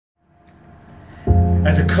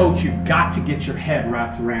As a coach, you've got to get your head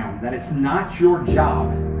wrapped around that it's not your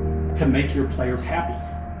job to make your players happy.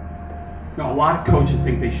 Now, a lot of coaches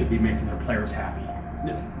think they should be making their players happy.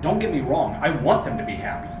 Don't get me wrong, I want them to be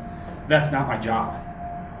happy. That's not my job.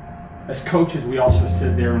 As coaches, we also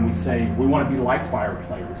sit there and we say, we want to be liked by our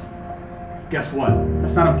players. Guess what?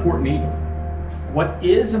 That's not important either. What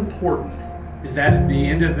is important is that at the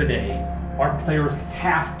end of the day, our players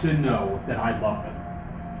have to know that I love them.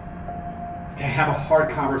 To have a hard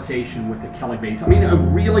conversation with the Kelly Bates. I mean, a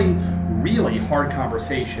really, really hard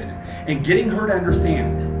conversation. And getting her to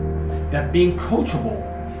understand that being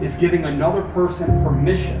coachable is giving another person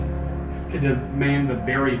permission to demand the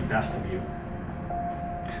very best of you.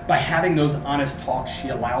 By having those honest talks, she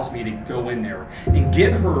allows me to go in there and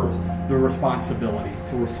give her the responsibility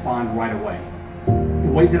to respond right away.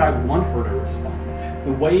 The way that I want her to respond.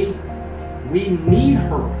 The way we need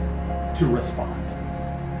her to respond.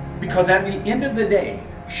 Because at the end of the day,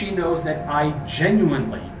 she knows that I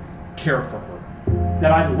genuinely care for her,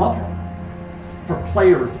 that I love her. For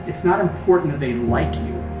players, it's not important that they like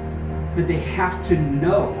you, that they have to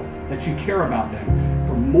know that you care about them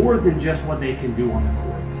for more than just what they can do on the court.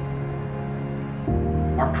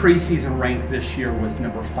 Our preseason rank this year was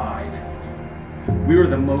number 5. We were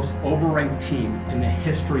the most overranked team in the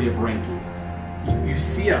history of rankings. You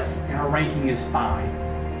see us, and our ranking is 5,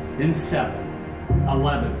 then 7,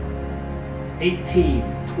 11, 18,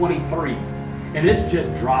 23, and it's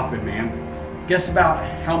just dropping, man. Guess about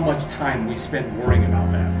how much time we spent worrying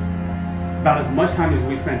about that. About as much time as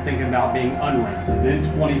we spent thinking about being unranked. Then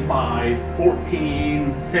 25,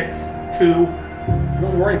 14, 6, 2.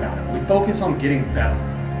 Don't worry about it. We focus on getting better.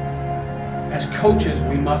 As coaches,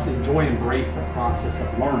 we must enjoy and embrace the process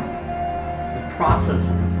of learning, the process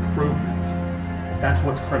of improvement. That's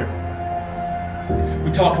what's critical.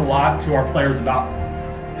 We talk a lot to our players about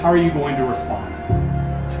how are you going to respond?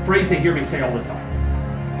 It's a phrase they hear me say all the time.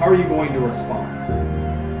 How are you going to respond?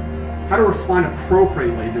 How to respond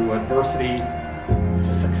appropriately to adversity,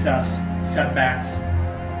 to success, setbacks.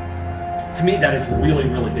 To me, that is really,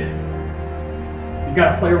 really big. You've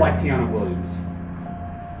got a player like Tiana Williams.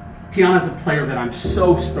 Tiana's a player that I'm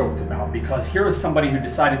so stoked about because here is somebody who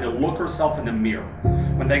decided to look herself in the mirror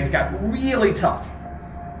when things got really tough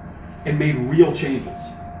and made real changes.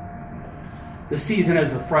 This season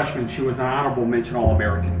as a freshman, she was an honorable mention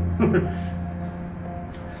All-American.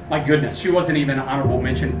 My goodness, she wasn't even an honorable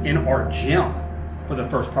mention in our gym for the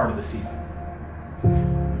first part of the season.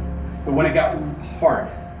 But when it got hard,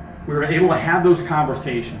 we were able to have those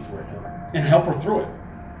conversations with her and help her through it.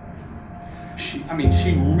 She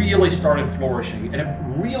really started flourishing, and it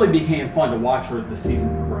really became fun to watch her as the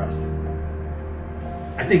season progressed.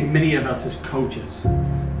 I think many of us as coaches,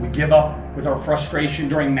 we give up with our frustration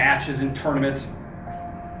during matches and tournaments.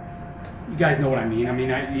 You guys know what I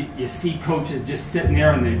mean. You see coaches just sitting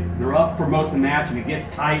there and they're up for most of the match and it gets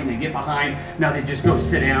tight and they get behind. Now they just go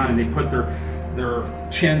sit down and they put their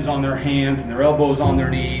chins on their hands and their elbows on their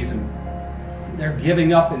knees, and they're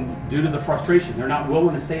giving up, and due to the frustration, they're not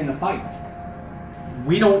willing to stay in the fight.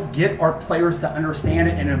 We don't get our players to understand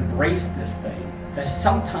it and embrace this thing. That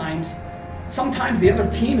sometimes the other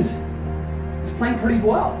team is playing pretty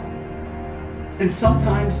well. And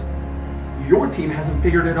sometimes your team hasn't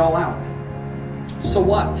figured it all out. So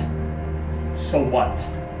what? So what?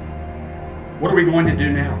 What are we going to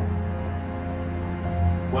do now?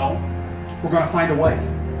 Well, we're going to find a way.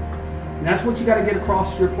 And that's what you got to get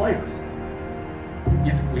across to your players.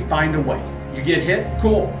 We find a way. You get hit,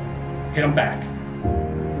 cool. Hit them back.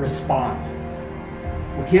 Respond.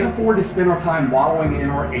 We can't afford to spend our time wallowing in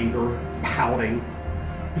our anger, pouting,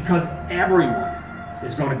 because everyone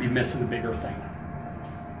is going to be missing the bigger thing.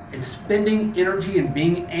 And spending energy in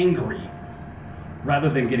being angry rather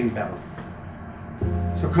than getting better.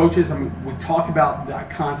 So coaches, we talk about that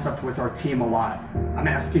concept with our team a lot. I'm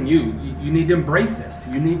asking you need to embrace this.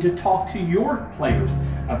 You need to talk to your players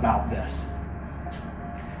about this.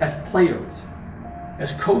 As players,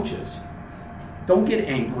 as coaches, don't get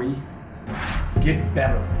angry, get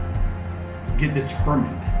better, get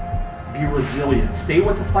determined, be resilient, stay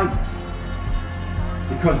with the fight.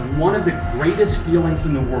 Because one of the greatest feelings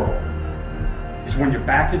in the world is when your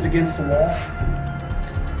back is against the wall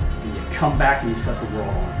and you come back and you set the world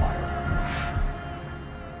on fire.